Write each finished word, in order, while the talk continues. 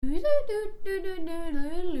Welcome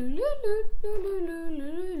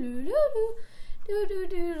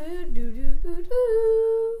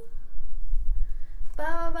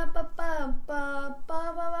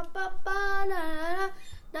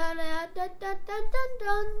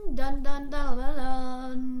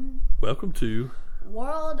to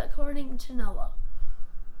World According to Noah.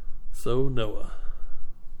 So Noah,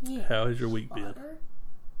 Yes, how has your week been? Father.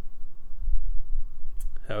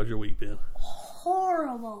 How's your week been?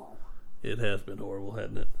 Horrible. It has been horrible,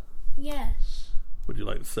 hasn't it? Yes. Would you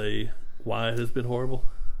like to say why it has been horrible?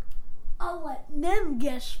 I'll let them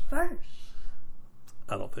guess first.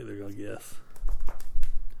 I don't think they're going to guess.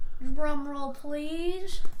 Drum roll,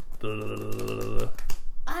 please. Da-da-da-da-da-da.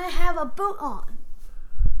 I have a boot on.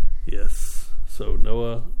 Yes. So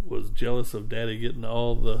Noah was jealous of Daddy getting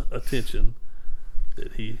all the attention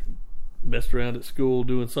that he messed around at school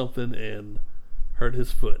doing something and hurt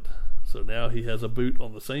his foot. So now he has a boot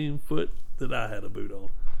on the same foot that I had a boot on.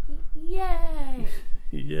 Yay.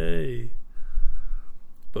 Yay.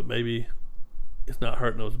 But maybe it's not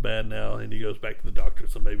hurting as bad now and he goes back to the doctor,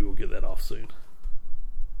 so maybe we'll get that off soon.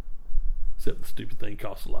 Except the stupid thing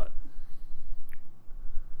costs a lot.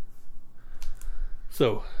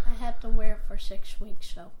 So, I have to wear it for 6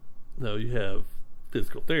 weeks, so. no, you have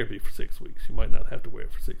physical therapy for 6 weeks. You might not have to wear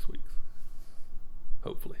it for 6 weeks.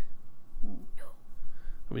 Hopefully. No.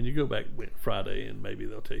 I mean, you go back Friday and maybe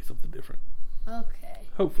they'll tell you something different. Okay.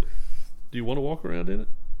 Hopefully. Do you want to walk around in it?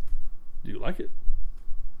 Do you like it?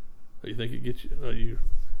 Or you think it gets you?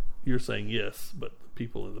 You're saying yes, but the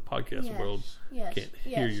people in the podcast world can't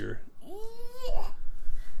hear your. Yeah.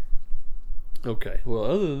 Okay. Well,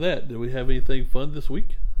 other than that, did we have anything fun this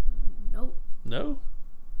week? Nope. No?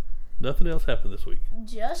 Nothing else happened this week?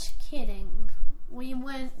 Just kidding. We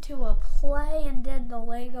went to a play and did the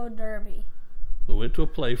Lego Derby. We went to a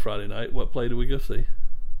play Friday night. What play did we go see?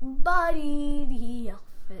 Buddy the Elf,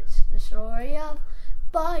 it's the story of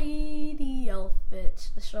Buddy the Elf, it's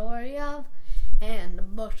the story of, and the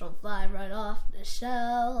books will fly right off the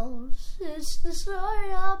shelves. It's the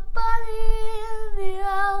story of Buddy the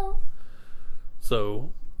Elf.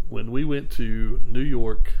 So, when we went to New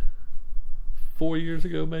York 4 years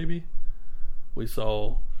ago, maybe, we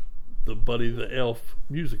saw the Buddy the Elf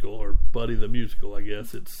musical, or Buddy the Musical, I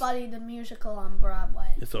guess. It's Buddy the Musical on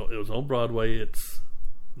Broadway. So it was on Broadway. It's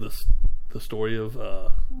the story of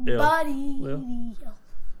Elf. Buddy Well, the Elf.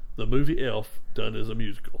 the movie Elf done as a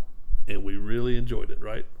musical, and we really enjoyed it,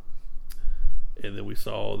 right? And then we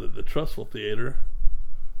saw that the Trustful Theater,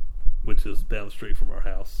 which is down the street from our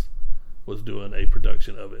house, was doing a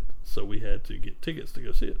production of it, so we had to get tickets to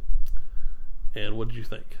go see it. And what did you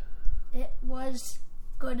think? It was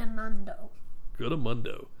Goodamundo.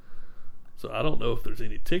 Goodamundo. So I don't know if there's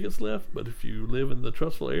any tickets left, but if you live in the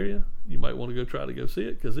Trustful area, you might want to try to go see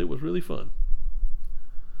it, because it was really fun.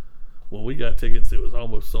 When we got tickets, it was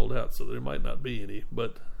almost sold out, so there might not be any.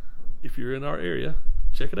 But if you're in our area,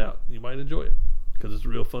 check it out. You might enjoy it, because it's a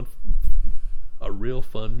real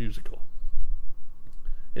fun musical.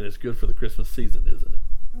 And it's good for the Christmas season, isn't it?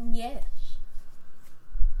 Yes.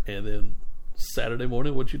 And then Saturday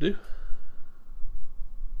morning, what'd you do?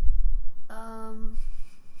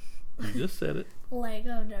 You just said it.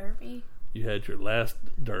 Lego Derby. You had your last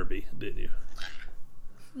derby, didn't you?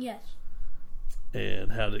 Yes.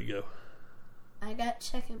 And how did it go? I got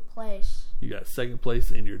second place. You got second place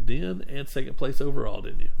in your den and second place overall,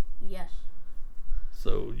 didn't you? Yes.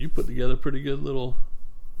 So you put together a pretty good little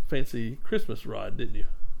fancy Christmas ride, didn't you?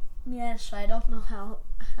 Yes, I don't know how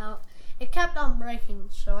it kept on breaking,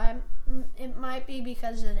 so it might be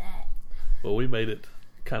because of that. Well, we made it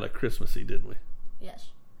kind of Christmassy, didn't we? Yes.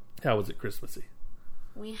 How was it Christmassy?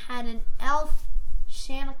 We had an elf,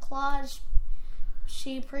 Santa Claus,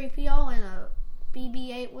 C-3PO, and a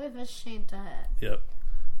BB-8 with a Santa hat. Yep.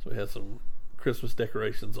 So we had some Christmas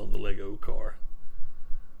decorations on the Lego car.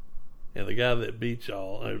 And the guy that beat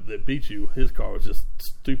you, his car was just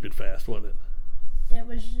stupid fast, wasn't it? It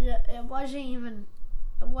wasn't even,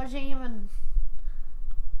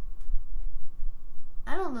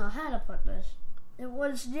 I don't know how to put this. It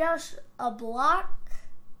was just a block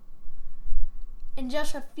and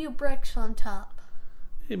just a few bricks on top.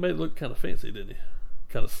 He made it look kind of fancy, didn't he?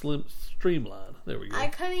 Kind of streamlined. There we go. I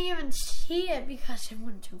couldn't even see it because it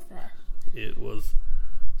went too fast. It was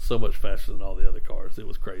so much faster than all the other cars. It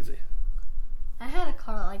was crazy. I had a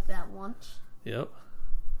car like that once. Yep.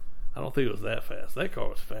 I don't think it was that fast. That car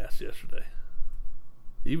was fast yesterday.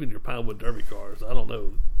 Even your Pinewood Derby cars, I don't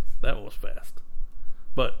know. That one was fast.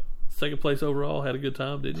 But second place overall, had a good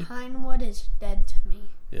time, didn't you? Pinewood is dead to me.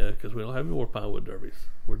 Yeah, because we don't have any more Pinewood Derbies.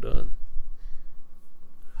 We're done.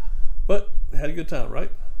 But had a good time,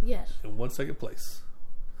 right? Yes. and 1 second place.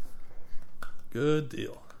 Good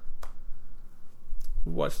deal.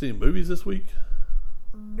 We watched any movies this week?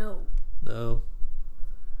 No. No.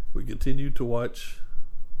 We continued to watch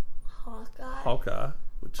Hawkeye,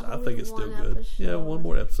 which I think is still Only one good. episode. Yeah, one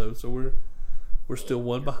more episode, so we're still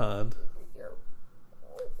one behind.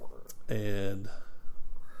 And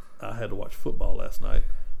I had to watch football last night.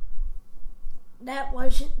 That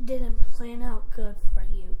didn't plan out good for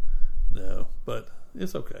you. No, but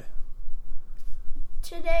it's okay.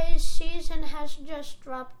 Today's season has just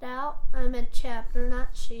dropped out. I'm in chapter,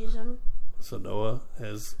 not season. So Noah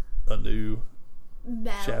has a new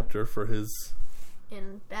Battle. chapter for his...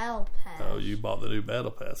 In Battle Pass. Oh, you bought the new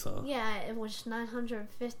Battle Pass, huh? Yeah, it was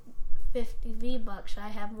 950 V-Bucks. I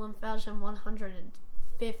have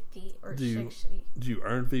 1,150 or 60. Do you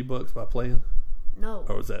earn V-Bucks by playing? No.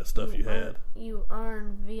 Or was that stuff you had? You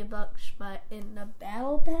earn V-Bucks in the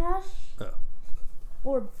Battle Pass Oh.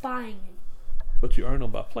 or buying it. But you earn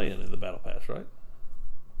them by playing in the Battle Pass, right?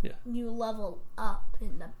 You level up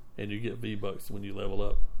in the... And you get V-Bucks when you level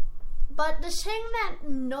up. But the thing that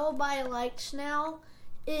nobody likes now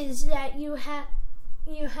is that you have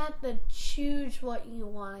to choose what you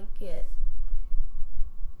want to get,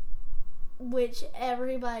 which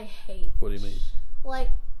everybody hates. What do you mean? Like,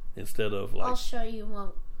 Instead of I'll show you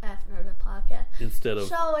one after the podcast. Instead of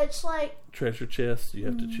So it's like treasure chest, you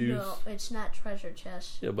have to choose. No, it's not treasure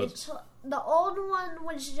chest. Yeah, but the old one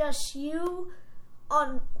was just you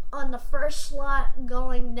on the first slot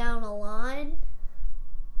going down a line.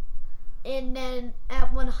 And then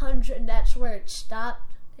at 100, that's where it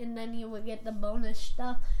stopped. And then you would get the bonus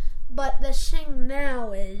stuff. But the thing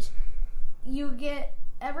now is, you get,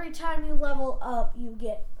 every time you level up, you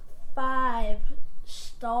get 5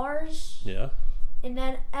 stars. Yeah. And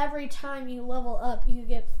then every time you level up, you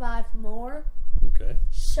get 5 more. Okay.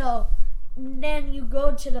 So, then you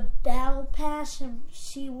go to the Battle Pass and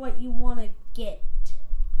see what you want to get.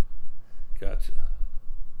 Gotcha.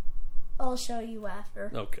 I'll show you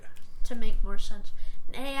after. Okay. To make more sense.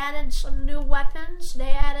 They added some new weapons. They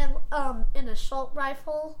added an assault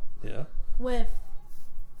rifle Yeah. with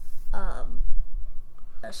a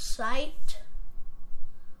sight,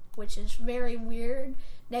 which is very weird.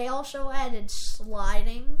 They also added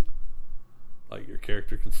sliding. Like your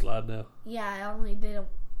character can slide now? Yeah, I only did it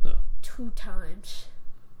No. 2 times.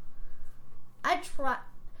 I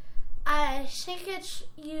think it's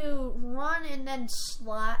you run and then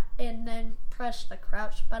slide and then press the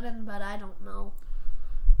crouch button, but I don't know.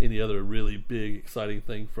 Any other really big, exciting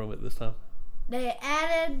thing from it this time? They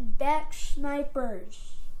added back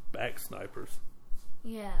snipers. Back snipers.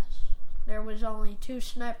 Yes. There was only 2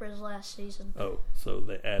 snipers last season. Oh, so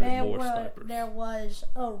they added more snipers. There was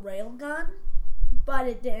a railgun, but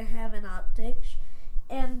it didn't have an optics.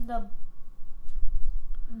 And the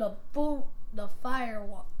fire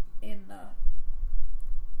one in the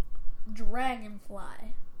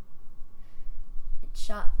dragonfly. It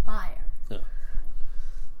shot fire. Yeah.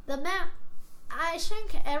 The map, I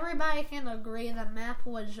think everybody can agree the map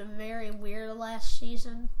was very weird last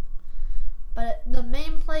season. But the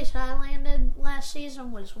main place I landed last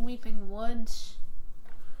season was Weeping Woods.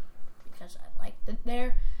 Because I liked it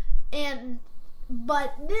there.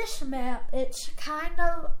 But this map, it's kind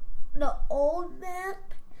of the old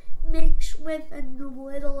map mixed with a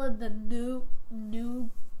little of the new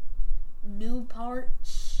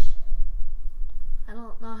parts. I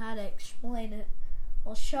don't know how to explain it.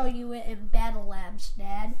 I'll show you it in Battle Labs,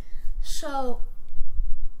 Dad. So,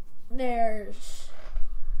 there's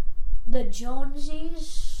the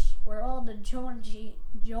Jonesies, where all the Jonesies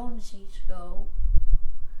go.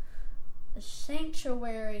 The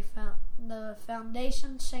Sanctuary, the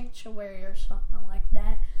Foundation Sanctuary or something like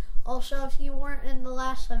that. Also, if you weren't in the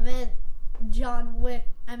last event, not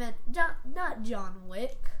John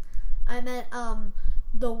Wick. I meant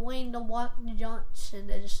Dwayne "The Rock" Johnson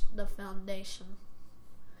is the Foundation.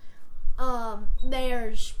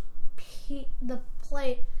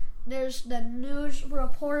 There's the news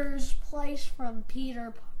reporter's place from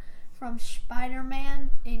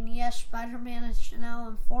Spider-Man, and yes, Spider-Man is now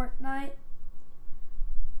in Fortnite.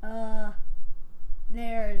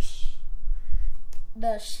 There's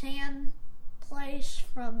the sand place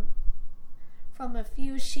from a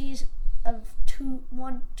few seasons of 2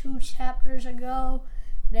 chapters ago.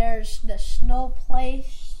 There's the snow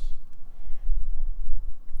place.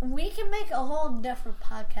 We can make a whole different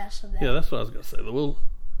podcast of that. Yeah, that's what I was going to say. We'll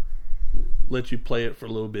let you play it for a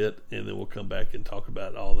little bit, and then we'll come back and talk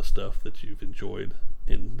about all the stuff that you've enjoyed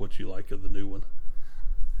and what you like of the new one.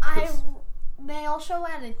 They also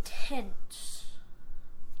added tents.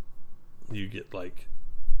 You get, like,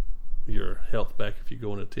 your health back if you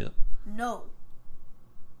go in a tent? No.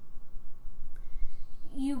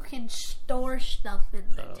 You can store stuff in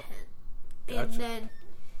the tent. Gotcha.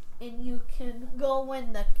 And you can go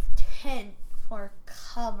in the tent for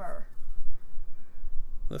cover.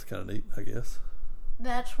 That's kind of neat, I guess.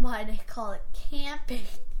 That's why they call it camping.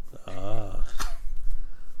 Ah.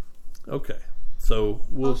 Okay. So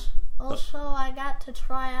we'll. Also, I got to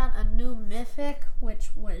try out a new mythic, which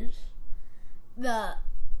was the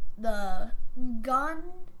gun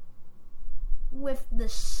with the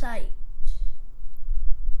sight.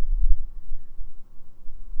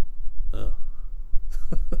 Oh.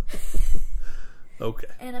 Okay.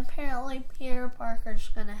 And apparently Peter Parker's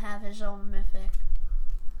gonna have his own mythic.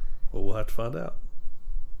 Well, we'll have to find out.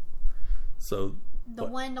 So.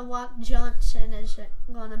 Dwayne The Rock Johnson is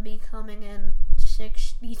gonna be coming in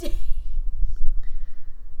 60 days.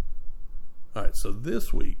 All right. So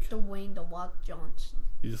this week. Dwayne The Rock Johnson.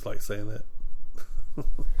 You just like saying that?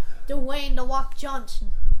 Dwayne The Rock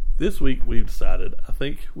Johnson. This week we've decided. I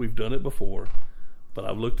think we've done it before, but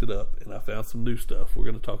I've looked it up and I found some new stuff. We're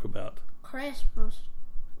going to talk about Christmas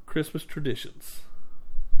traditions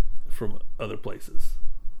from other places.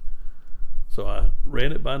 So I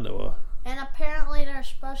ran it by Noah. And apparently there's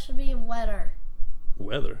supposed to be weather.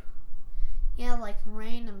 Weather? Yeah, like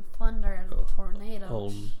rain and thunder and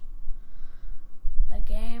tornadoes. The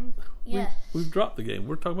game? Yes. We've dropped the game.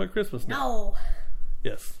 We're talking about Christmas now. No.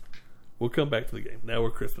 Yes. We'll come back to the game. Now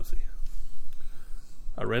we're Christmassy.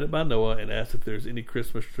 I ran it by Noah and asked if there's any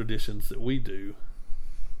Christmas traditions that we do.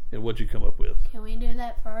 And what'd you come up with? Can we do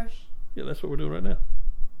that first? Yeah, that's what we're doing right now.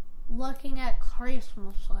 Looking at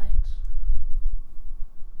Christmas lights.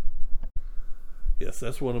 Yes,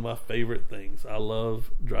 that's one of my favorite things. I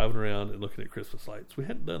love driving around and looking at Christmas lights. We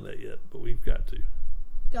hadn't done that yet, but we've got to.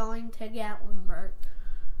 Going to Gatlinburg.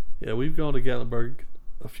 Yeah, we've gone to Gatlinburg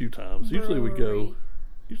a few times. Brewery.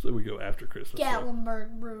 Usually we go after Christmas.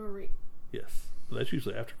 Gatlinburg Brewery. Yes, but that's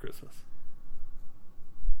usually after Christmas.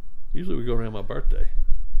 Usually we go around my birthday.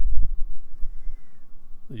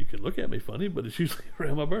 You can look at me funny, but it's usually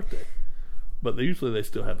around my birthday. But usually they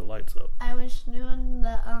still have the lights up. I was doing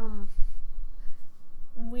the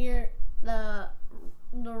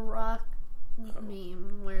Rock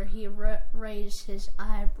meme where he raised his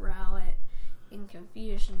eyebrow in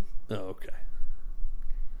confusion. Oh, okay.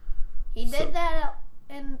 He did that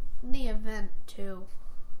in the event too.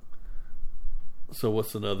 So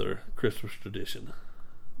what's another Christmas tradition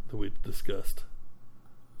that we discussed?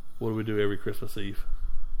 What do we do every Christmas Eve?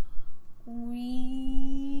 We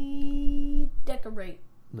decorate.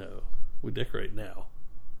 No, we decorate now.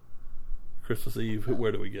 Christmas Eve,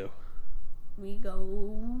 where do we go? We go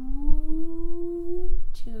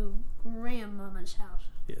to grandmama's house.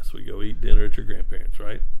 Yes, we go eat dinner at your grandparents',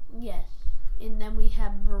 right? Yes. And then we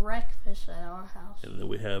have breakfast at our house. And then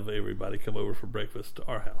we have everybody come over for breakfast to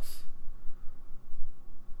our house.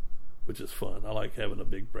 Which is fun. I like having a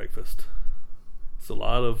big breakfast. It's a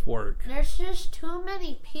lot of work. There's just too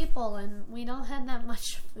many people and we don't have that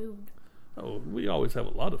much food. Oh, we always have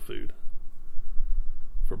a lot of food.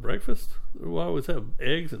 For breakfast, we always have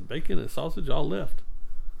eggs and bacon and sausage all left.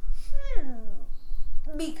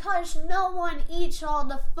 Because no one eats all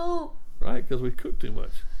the food. Right, because we cook too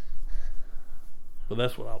much. But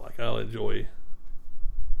that's what I like. I'll enjoy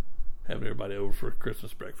having everybody over for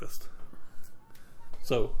Christmas breakfast.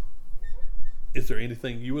 So, is there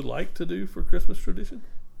anything you would like to do for Christmas tradition?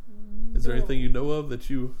 Is there anything you know of that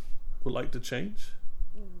you would like to change?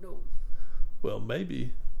 No. Well,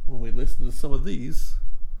 maybe when we listen to some of these,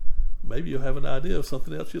 maybe you'll have an idea of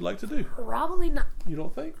something else you'd like to do. Probably not. You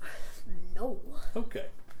don't think? No. Okay.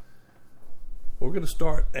 We're going to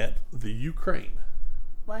start at the Ukraine.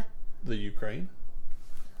 What? The Ukraine.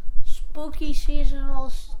 Spooky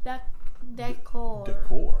seasonal decor.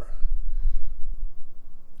 Decor.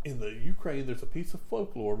 In the Ukraine, there's a piece of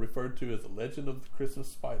folklore referred to as the legend of the Christmas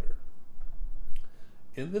spider.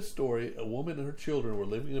 In this story, a woman and her children were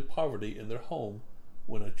living in poverty in their home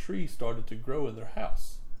when a tree started to grow in their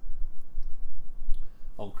house.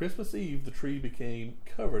 On Christmas Eve, the tree became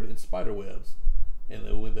covered in spider webs,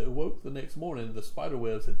 and when they awoke the next morning, the spider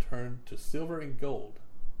webs had turned to silver and gold.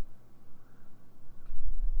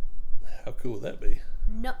 How cool would that be?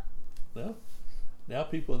 No. No? Now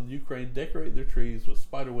people in Ukraine decorate their trees with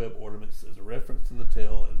spiderweb ornaments as a reference to the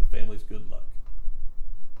tale and the family's good luck.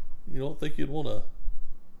 You don't think you'd want to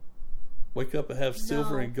wake up and have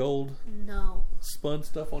silver and gold spun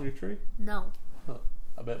stuff on your tree? No. Huh.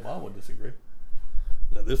 I bet Mom would disagree.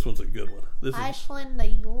 Now this one's a good one. This Iceland, the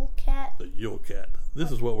Yule Cat. The Yule Cat.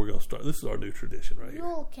 This is what we're going to start. This is our new tradition right here.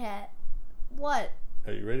 Yule Cat. What?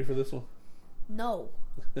 Are you ready for this one? No.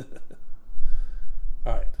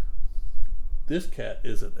 Alright. This cat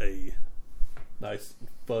isn't a nice,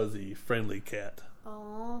 fuzzy, friendly cat.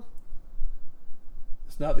 Oh.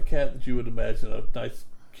 It's not the cat that you would imagine a nice,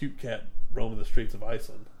 cute cat roaming the streets of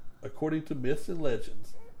Iceland. According to myths and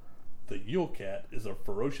legends, the Yule cat is a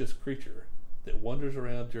ferocious creature that wanders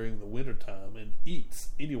around during the winter time and eats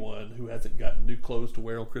anyone who hasn't gotten new clothes to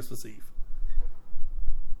wear on Christmas Eve.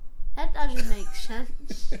 That doesn't make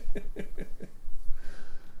sense.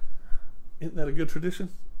 Isn't that a good tradition?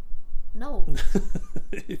 No.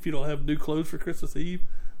 If you don't have new clothes for Christmas Eve,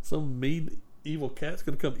 some mean, evil cat's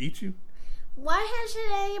going to come eat you? Why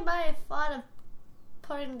hasn't anybody thought of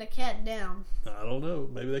putting the cat down? I don't know.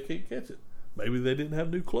 Maybe they can't catch it. Maybe they didn't have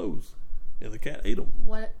new clothes and the cat ate them.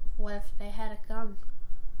 What if they had a gun?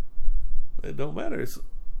 It don't matter. It's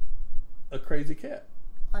a crazy cat.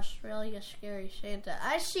 Australia Scary Santa.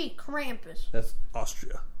 I see Krampus. That's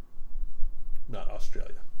Austria, not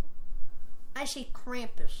Australia. I see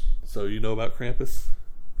Krampus. So you know about Krampus?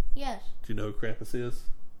 Yes. Do you know who Krampus is?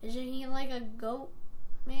 Isn't he like a goat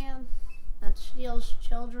man that steals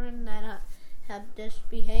children that have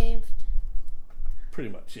misbehaved? Pretty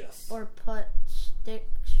much, yes. Or put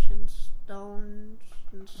sticks and stones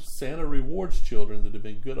and Santa rewards children that have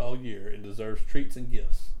been good all year and deserves treats and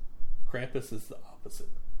gifts. Krampus is the opposite.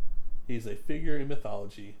 He's a figure in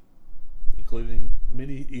mythology, including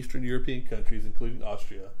many Eastern European countries, including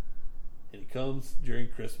Austria, and he comes during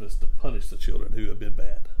Christmas to punish the children who have been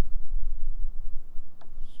bad.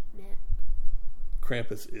 Snap.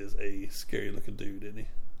 Krampus is a scary-looking dude, isn't he?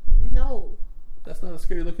 No. That's not a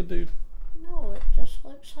scary-looking dude. No, it just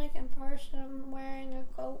looks like a person wearing a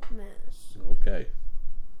goat mask. Okay.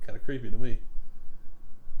 Kind of creepy to me.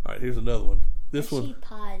 All right, here's another one. This I one. see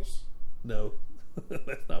pies. No,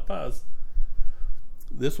 that's not pies.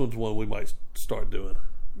 This one's one we might start doing.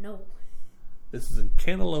 No. This is in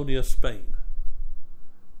Catalonia, Spain.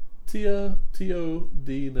 Tio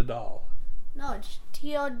de Nadal. No, it's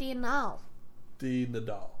Tio de Nal. De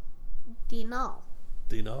Nadal. Dinal.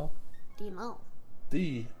 Dinal? Dinal.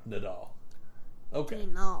 De Nadal. Okay.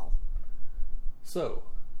 Dinal. So,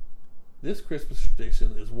 this Christmas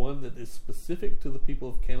tradition is one that is specific to the people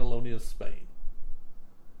of Catalonia, Spain.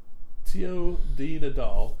 Tio de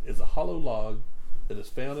Nadal is a hollow log that is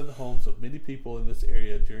found in the homes of many people in this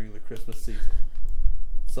area during the Christmas season.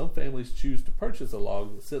 Some families choose to purchase a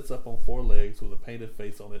log that sits up on four legs with a painted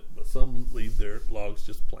face on it, but some leave their logs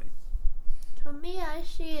just plain. To me, I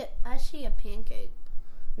see a pancake.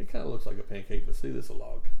 It kind of looks like a pancake, but see, this is a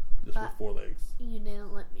log, just with four legs. You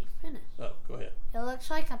didn't let me finish. Oh, go ahead. It looks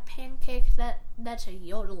like a pancake that's a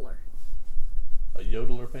yodeler. A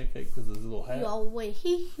yodeler pancake because of his little hat.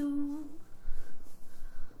 Yo-wee-hee-hoo.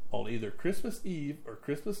 On either Christmas Eve or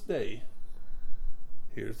Christmas Day,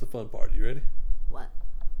 here's the fun part. You ready? What?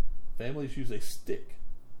 Families use a stick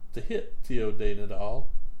to hit Tio de Nadal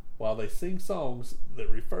while they sing songs that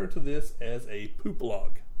refer to this as a poop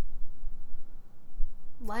log.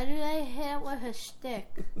 Why do they hit it with a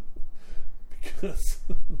stick? Because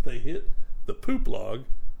they hit the poop log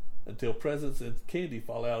until presents and candy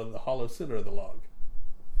fall out of the hollow center of the log.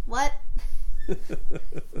 What?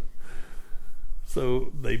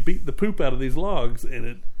 So they beat the poop out of these logs,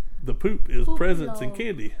 and the poop is Poop presents and log.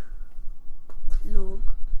 candy. Log.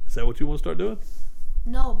 Is that what you want to start doing?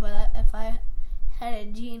 No, but if I had a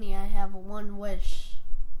genie, I have one wish.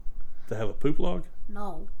 To have a poop log?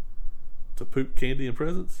 No. To poop candy and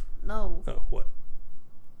presents? No. Oh, what?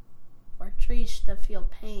 For trees to feel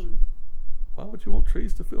pain. Why would you want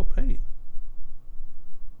trees to feel pain?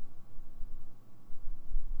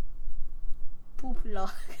 Poop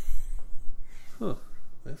log. Huh.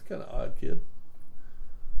 That's kind of odd, kid.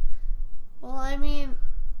 Well, I mean,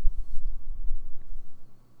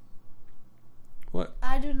 What?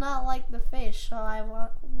 I do not like the face, so I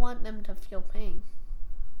want them to feel pain.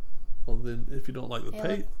 Well, then, if you don't like the They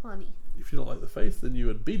face, look funny. if you don't like the face, then you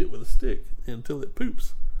would beat it with a stick until it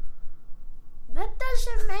poops. That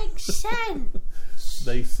doesn't make sense.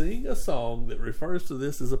 They sing a song that refers to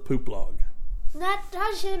this as a poop log, That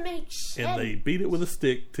doesn't make sense. and they beat it with a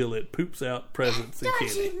stick till it poops out presents and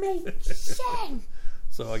candy. Doesn't make sense.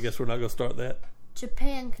 So I guess we're not going to start that.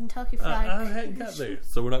 Japan, Kentucky Fried I hadn't got there.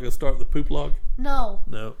 So we're not going to start the poop log? No.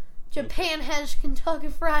 No. Japan has Kentucky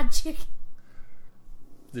Fried Chicken.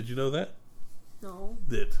 Did you know that? No.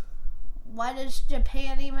 That Why does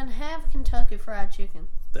Japan even have Kentucky Fried Chicken?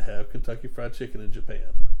 to have Kentucky Fried Chicken in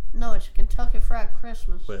Japan. No, it's Kentucky Fried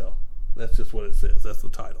Christmas. Well, that's just what it says. That's the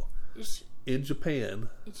title. It's In Japan,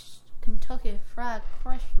 Kentucky Fried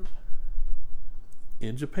Christmas.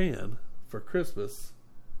 in Japan, for Christmas,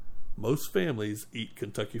 most families eat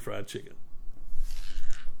Kentucky Fried Chicken.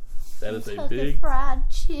 That is a Kentucky big Fried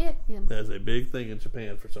Chicken. that is a big thing in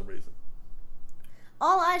Japan for some reason.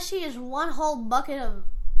 All I see is one whole bucket of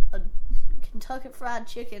Kentucky Fried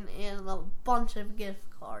Chicken and a bunch of gift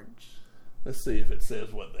cards. Let's see if it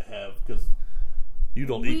says what they have, because you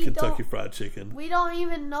don't eat Kentucky Fried Chicken. We don't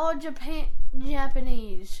even know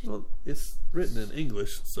Japanese. Well, it's written in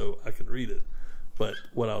English, so I can read it. But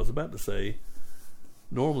what I was about to say,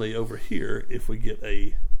 normally over here, if we get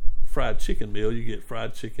a fried chicken meal, you get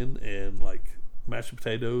fried chicken and like mashed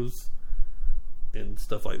potatoes and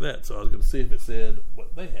stuff like that. So I was going to see if it said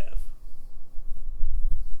what they have.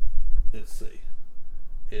 Let's see.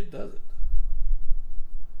 It doesn't.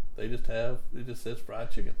 It just says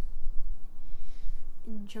fried chicken.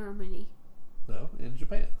 In Germany. No, in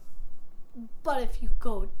Japan. But if you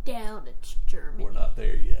go down, it's Germany. We're not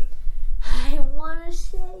there yet. I want to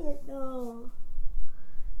say it though.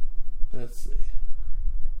 Let's see.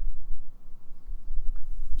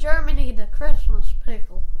 Germany, the Christmas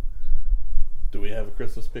pickle. Do we have a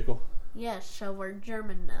Christmas pickle? Yes, so we're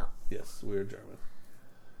German now. Yes, we're German.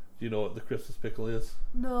 Do you know what the Christmas pickle is?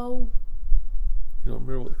 No. You don't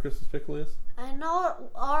remember what the Christmas pickle is? I know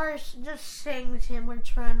ours just sings and we're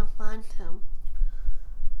trying to find him.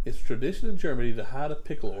 It's tradition in Germany to hide a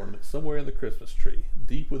pickle ornament somewhere in the Christmas tree,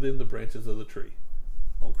 deep within the branches of the tree.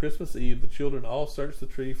 On Christmas Eve, the children all search the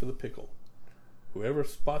tree for the pickle. Whoever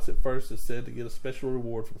spots it first is said to get a special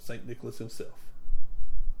reward from St. Nicholas himself.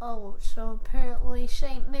 Oh, so apparently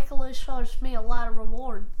St. Nicholas shows me a lot of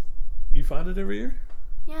reward. You find it every year?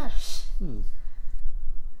 Yes. Hmm.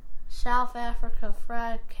 South Africa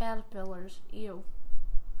fried caterpillars. Ew.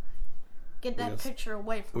 Get that picture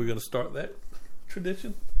away from me. We're going to start that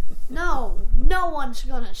tradition? No, no one's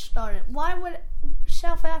going to start it. Why would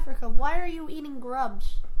South Africa, why are you eating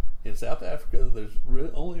grubs? In South Africa, there's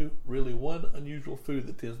only really one unusual food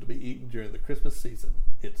that tends to be eaten during the Christmas season.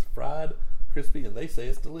 It's fried, crispy, and they say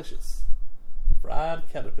it's delicious. Fried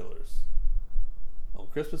caterpillars. On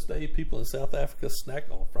Christmas Day, people in South Africa snack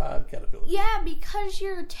on fried caterpillars. Yeah, because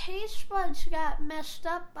your taste buds got messed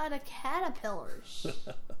up by the caterpillars.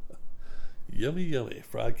 Yummy, yummy,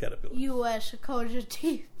 fried caterpillars. U.S. a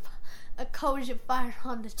Koja fire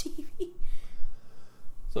on the TV.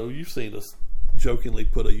 So you've seen us jokingly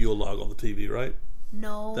put a Yule log on the TV, right?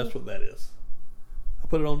 No. That's what that is. I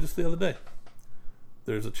put it on just the other day.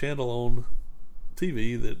 There's a channel on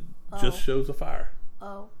TV that just shows a fire.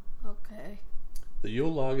 Oh, okay. The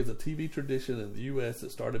Yule log is a TV tradition in the U.S.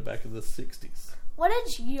 that started back in the 60s. What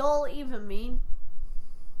does Yule even mean?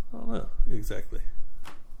 I don't know exactly.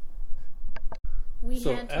 We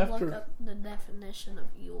had to look up the definition of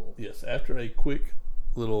Yule. Yes, after a quick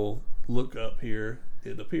little look up here,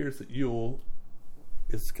 it appears that Yule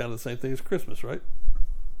is kind of the same thing as Christmas, right?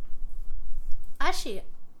 I see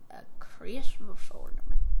a Christmas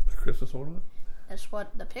ornament. A Christmas ornament? That's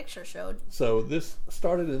what the picture showed. So this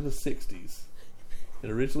started in the 60s. It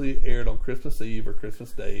originally aired on Christmas Eve or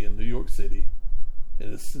Christmas Day in New York City.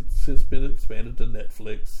 And has since been expanded to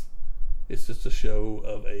Netflix. It's just a show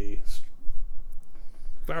of a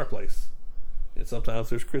fireplace. And sometimes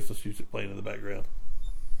there's Christmas music playing in the background.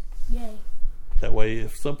 Yay. That way,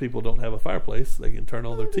 if some people don't have a fireplace, they can turn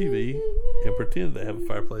on their TV and pretend they have a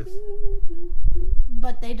fireplace.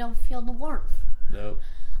 But they don't feel the warmth. No.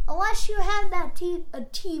 Unless you have that a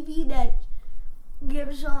TV that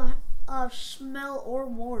gives a smell or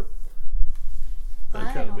warmth.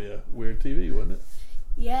 That'd kind of be a weird TV, wouldn't it?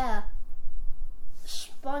 Yeah.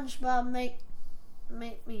 SpongeBob make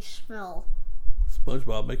me smell.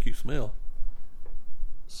 SpongeBob make you smell?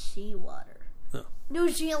 Seawater. No. New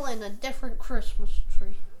Zealand, a different Christmas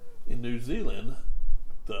tree. In New Zealand,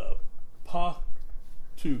 the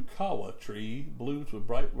Patukawa tree blooms with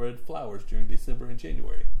bright red flowers during December and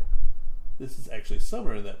January. This is actually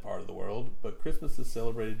summer in that part of the world, but Christmas is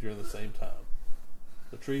celebrated during the same time.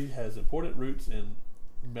 The tree has important roots in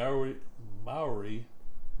Maori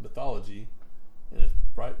mythology, and its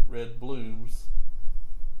bright red blooms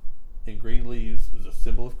and green leaves is a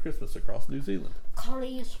symbol of Christmas across New Zealand.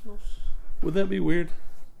 Christmas. Would that be weird?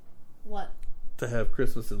 What? To have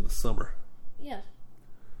Christmas in the summer. Yes.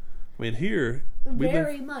 I mean, here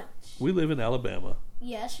very much. We live in Alabama.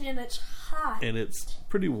 Yes, and it's hot. And it's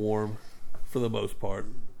pretty warm for the most part.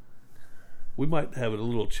 We might have it a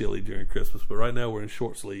little chilly during Christmas, but right now we're in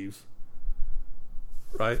short sleeves.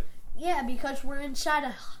 Right? Yeah, because we're inside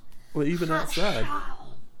a well, even hot outside. shower.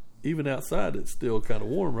 Even outside it's still kind of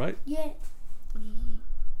warm, right? Yeah.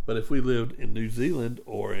 But if we lived in New Zealand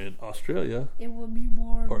or in Australia, it would be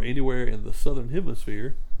warm. Or anywhere in the southern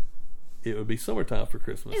hemisphere, it would be summertime for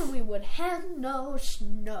Christmas. And we would have no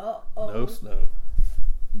snow. No snow.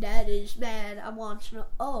 Daddy's mad. I want to know.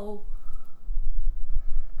 Oh.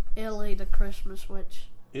 Italy, the Christmas witch.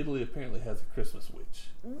 Italy apparently has a Christmas witch.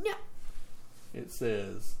 No. It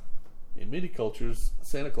says, in many cultures,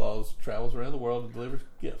 Santa Claus travels around the world and delivers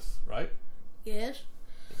gifts, right? Yes.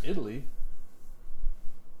 In Italy,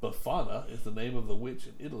 Befana is the name of the witch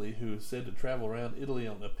in Italy who is said to travel around Italy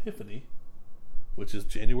on Epiphany, which is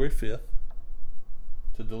January 5th,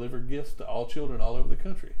 to deliver gifts to all children all over the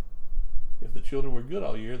country. If the children were good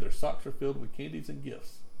all year, their socks are filled with candies and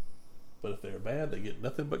gifts. But if they're bad, they get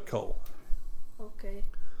nothing but coal. Okay.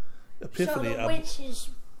 Epiphany,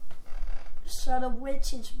 So the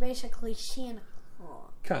witch is basically Santa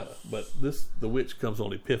Claus. kind of, but the witch comes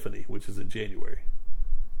on Epiphany, which is in January,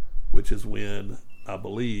 which is when I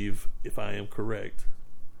believe, if I am correct,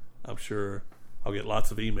 I'm sure I'll get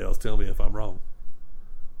lots of emails telling me if I'm wrong.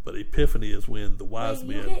 But Epiphany is when the wise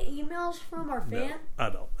men. You get emails from our fan? No, I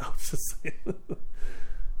don't. I was just saying.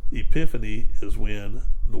 Epiphany is when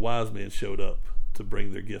the wise men showed up to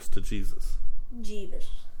bring their gifts to Jesus. Jeebus.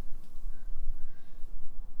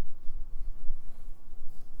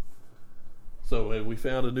 So, have we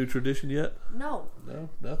found a new tradition yet? No. No,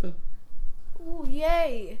 nothing. Ooh,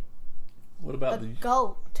 yay! What about the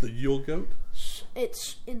goat? The Yule goat?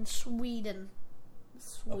 It's in Sweden.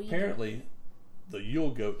 Apparently, the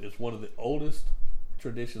Yule goat is one of the oldest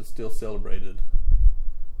traditions still celebrated.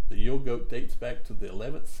 The Yule goat dates back to the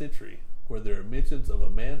 11th century, where there are mentions of a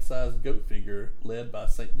man-sized goat figure led by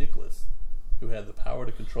St. Nicholas, who had the power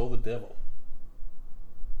to control the devil.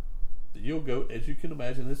 The Yule goat, as you can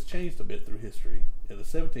imagine, has changed a bit through history. In the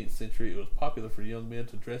 17th century, it was popular for young men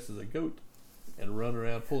to dress as a goat and run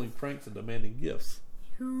around pulling pranks and demanding gifts.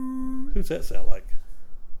 Who's that sound like?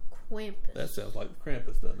 Krampus. That sounds like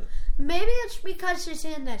Krampus, doesn't it? Maybe it's because it's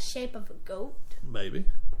in the shape of a goat. Maybe.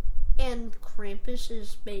 And Krampus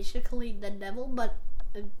is basically the devil, but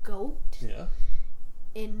a goat. Yeah.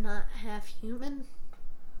 And not half human.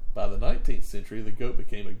 By the 19th century, the goat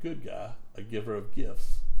became a good guy, a giver of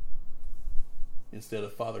gifts. Instead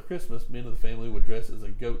of Father Christmas, men of the family would dress as a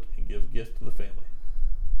goat and give gifts to the family.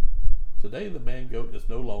 Today, the man goat is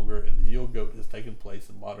no longer, and the Yule goat has taken place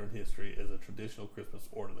in modern history as a traditional Christmas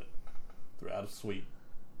ornament throughout Sweden.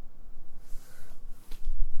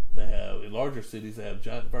 In larger cities, they have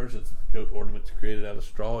giant versions of the goat ornaments created out of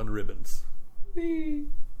straw and ribbons. There's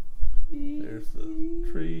the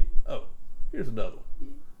tree. Oh, here's another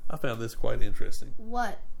one. I found this quite interesting.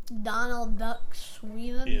 What? Donald Duck,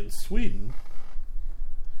 Sweden? In Sweden,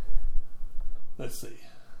 let's see.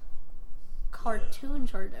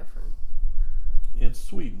 Cartoons are different. In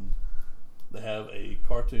Sweden, they have a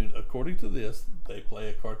cartoon. According to this, they play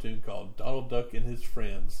a cartoon called Donald Duck and His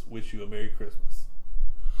Friends Wish You a Merry Christmas.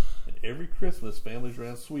 And every Christmas, families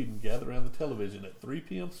around Sweden gather around the television at 3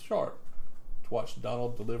 p.m. sharp to watch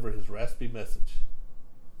Donald deliver his raspy message.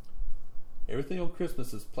 Everything on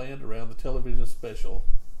Christmas is planned around the television special,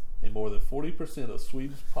 and more than 40% of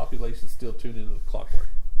Sweden's population still tune into the clockwork.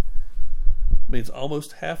 It means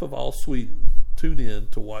almost half of all Sweden tune in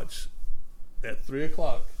to watch at 3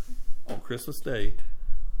 o'clock on Christmas Day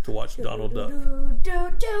to watch Donald Duck.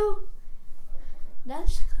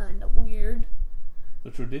 That's kind of weird. The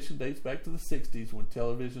tradition dates back to the 60s when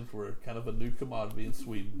televisions were kind of a new commodity in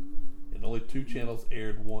Sweden, and only 2 channels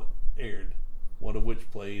aired, one of which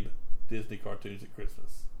played Disney cartoons at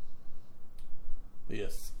Christmas. But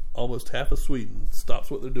yes, almost half of Sweden stops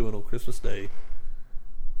what they're doing on Christmas Day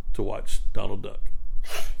to watch Donald Duck.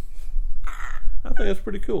 I think that's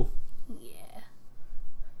pretty cool. Yeah.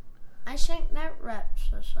 I think that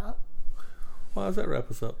wraps us up. Why does that wrap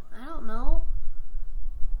us up? I don't know.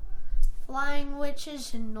 Flying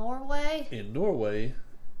witches in Norway. In Norway,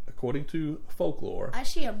 according to folklore, I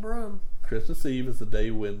see a broom. Christmas Eve is the day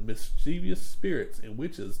when mischievous spirits and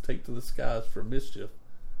witches take to the skies for mischief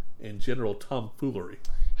and general tomfoolery.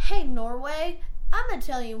 Hey, Norway, I'm going to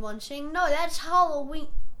tell you one thing. No, that's Halloween.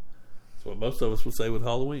 That's what most of us would say with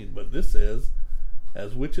Halloween. But this says,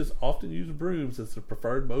 as witches often use brooms as their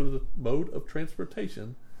preferred mode of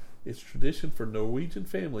transportation, it's tradition for Norwegian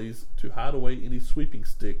families to hide away any sweeping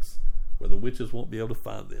sticks where the witches won't be able to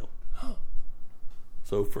find them.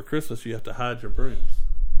 So for Christmas, you have to hide your brooms.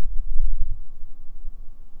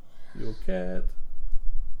 Your cat.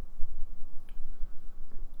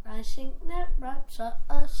 I think that wraps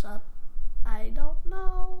us up. I don't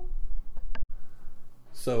know.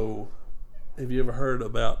 So, have you ever heard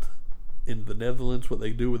about in the Netherlands what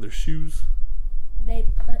they do with their shoes? They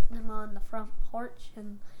put them on the front porch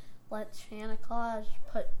and let Santa Claus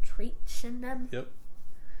put treats in them. Yep.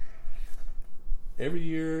 Every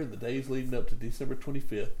year, the days leading up to December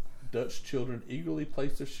 25th, Dutch children eagerly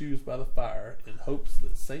place their shoes by the fire in hopes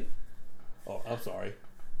that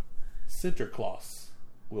Sinterklaas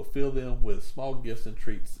will fill them with small gifts and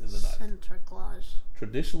treats in the night. Sinterklaas.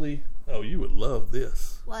 Traditionally, you would love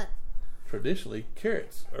this. What? Traditionally,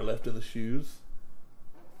 carrots are left in the shoes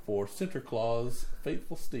for Sinterklaas'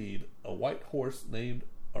 faithful steed, a white horse named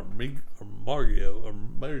Margio. Or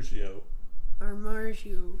Margio.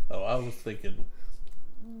 Oh, I was thinking,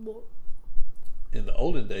 in the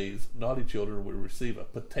olden days, naughty children would receive a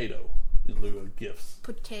potato in lieu of gifts.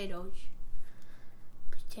 Potatoes.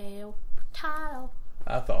 Potato.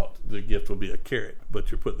 I thought the gift would be a carrot, but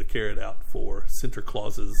you're putting the carrot out for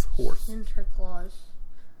Sinterklaas' horse. Sinterklaas.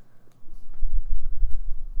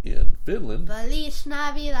 In Finland, Feliz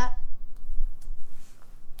Navidad.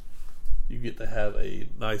 you get to have a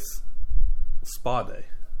nice spa day.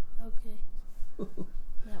 Okay.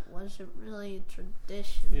 That wasn't really a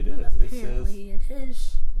tradition. It but is. It apparently it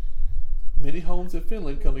is. Many homes in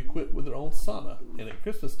Finland come equipped with their own sauna, and at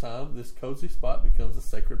Christmas time, this cozy spot becomes a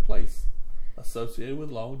sacred place associated with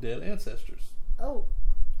long dead ancestors. Oh.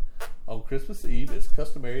 On Christmas Eve, it's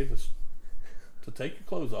customary to take your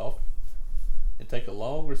clothes off and take a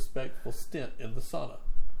long, respectful stint in the sauna,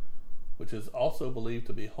 which is also believed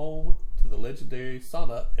to be home to the legendary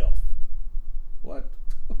sauna elf. What?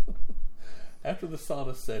 After the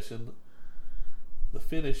sauna session, the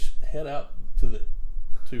Finnish head out to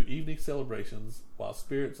evening celebrations while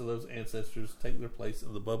spirits of those ancestors take their place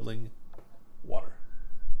in the bubbling water.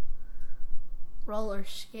 Roller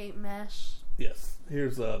skate mess. Yes.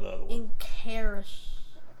 Here's another one. In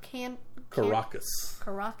Caracas.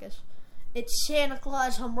 It's Santa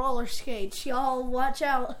Claus on roller skates. Y'all watch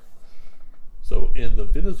out. So in the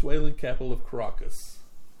Venezuelan capital of Caracas,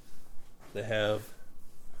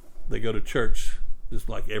 they go to church just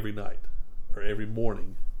like every night or every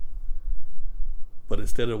morning. But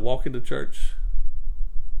instead of walking to church,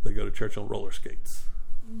 they go to church on roller skates.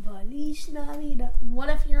 Feliz Navidad. What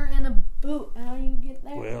if you're in a boot? How do you get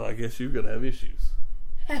there? Well, I guess you're going to have issues.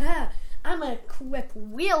 I'm going to whip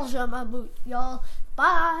wheels on my boot, y'all.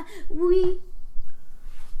 Bye.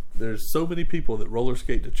 There's so many people that roller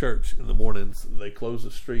skate to church in the mornings, they close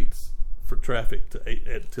the streets for traffic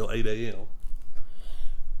till 8 a.m.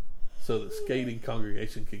 so the skating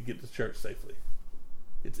congregation can get to church safely.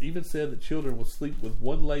 It's even said that children will sleep with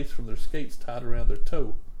one lace from their skates tied around their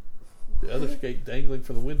toe, the other skate dangling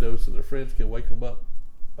from the window so their friends can wake them up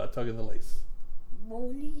by tugging the lace.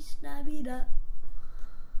 Feliz Navidad.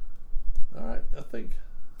 All right, I think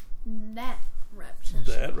That wraps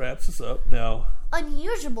us up. Now,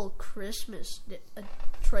 unusual Christmas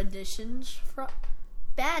traditions from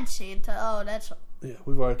Bad Santa. Oh, that's... Yeah,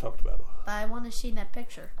 we've already talked about it. But I want to see that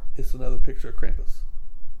picture. It's another picture of Krampus.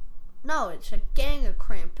 No, it's a gang of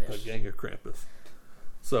Krampus. A gang of Krampus.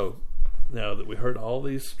 So, now that we heard all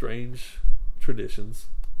these strange traditions,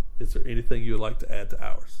 is there anything you would like to add to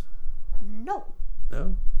ours? No.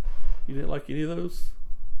 No? You didn't like any of those?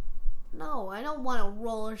 No, I don't want to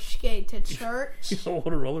roller skate to church. You don't want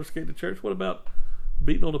to roller skate to church? What about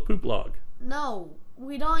beating on a poop log? No,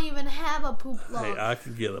 we don't even have a poop log. Hey, I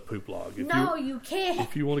can get a poop log. You can't.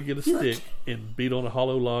 If you want to get a stick and beat on a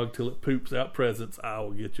hollow log till it poops out presents, I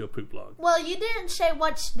will get you a poop log. Well, you didn't say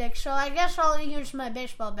what stick, so I guess I'll use my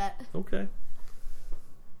baseball bat. Okay.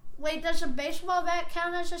 Wait, does a baseball bat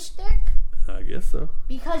count as a stick? I guess so.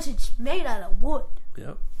 Because it's made out of wood.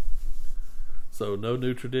 Yep. So no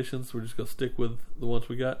new traditions. We're just going to stick with the ones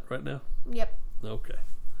we got right now? Yep. Okay.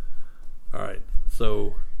 All right.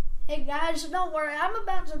 So... Hey guys, don't worry. I'm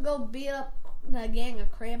about to go beat up a gang of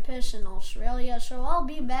Krampus in Australia, so I'll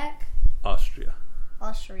be back. Austria,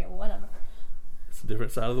 whatever. It's a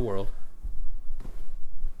different side of the world.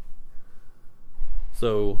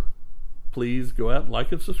 So, please go out and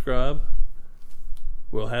like and subscribe.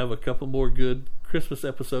 We'll have a couple more good Christmas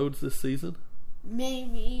episodes this season.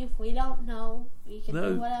 Maybe. If we don't know, we can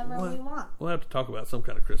do whatever we want. We'll have to talk about some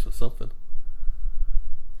kind of Christmas something.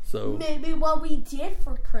 So maybe what we did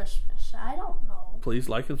for Christmas. I don't know. Please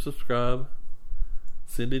like and subscribe.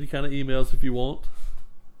 Send any kind of emails if you want.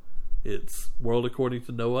 It's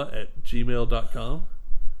worldaccordingtonoah@gmail.com.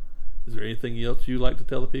 Is there anything else you'd like to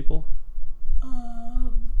tell the people?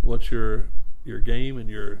 What's your game and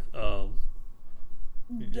your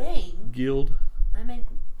guild? I mean,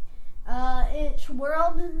 it's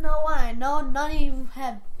World Noah. I know none of you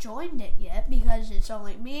have joined it yet because it's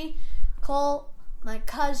only me, Cole, my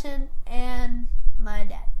cousin, and my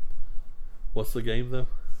dad. What's the game, though?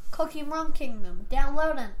 Cookie Run Kingdom.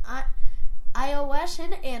 Download on iOS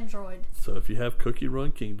and Android. So if you have Cookie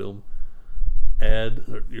Run Kingdom, add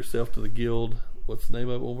yourself to the guild. What's the name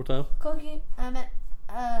of it one more time?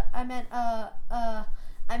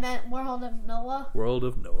 World of Noah. World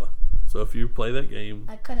of Noah. So if you play that game,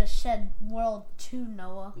 I could have said World to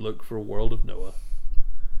Noah. look for World of Noah.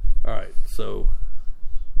 Alright, so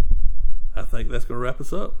I think that's going to wrap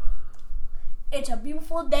us up. It's a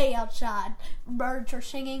beautiful day outside. Birds are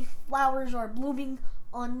singing, flowers are blooming.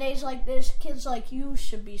 On days like this, kids like you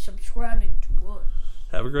should be subscribing to us.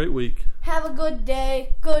 Have a great week. Have a good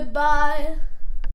day. Goodbye.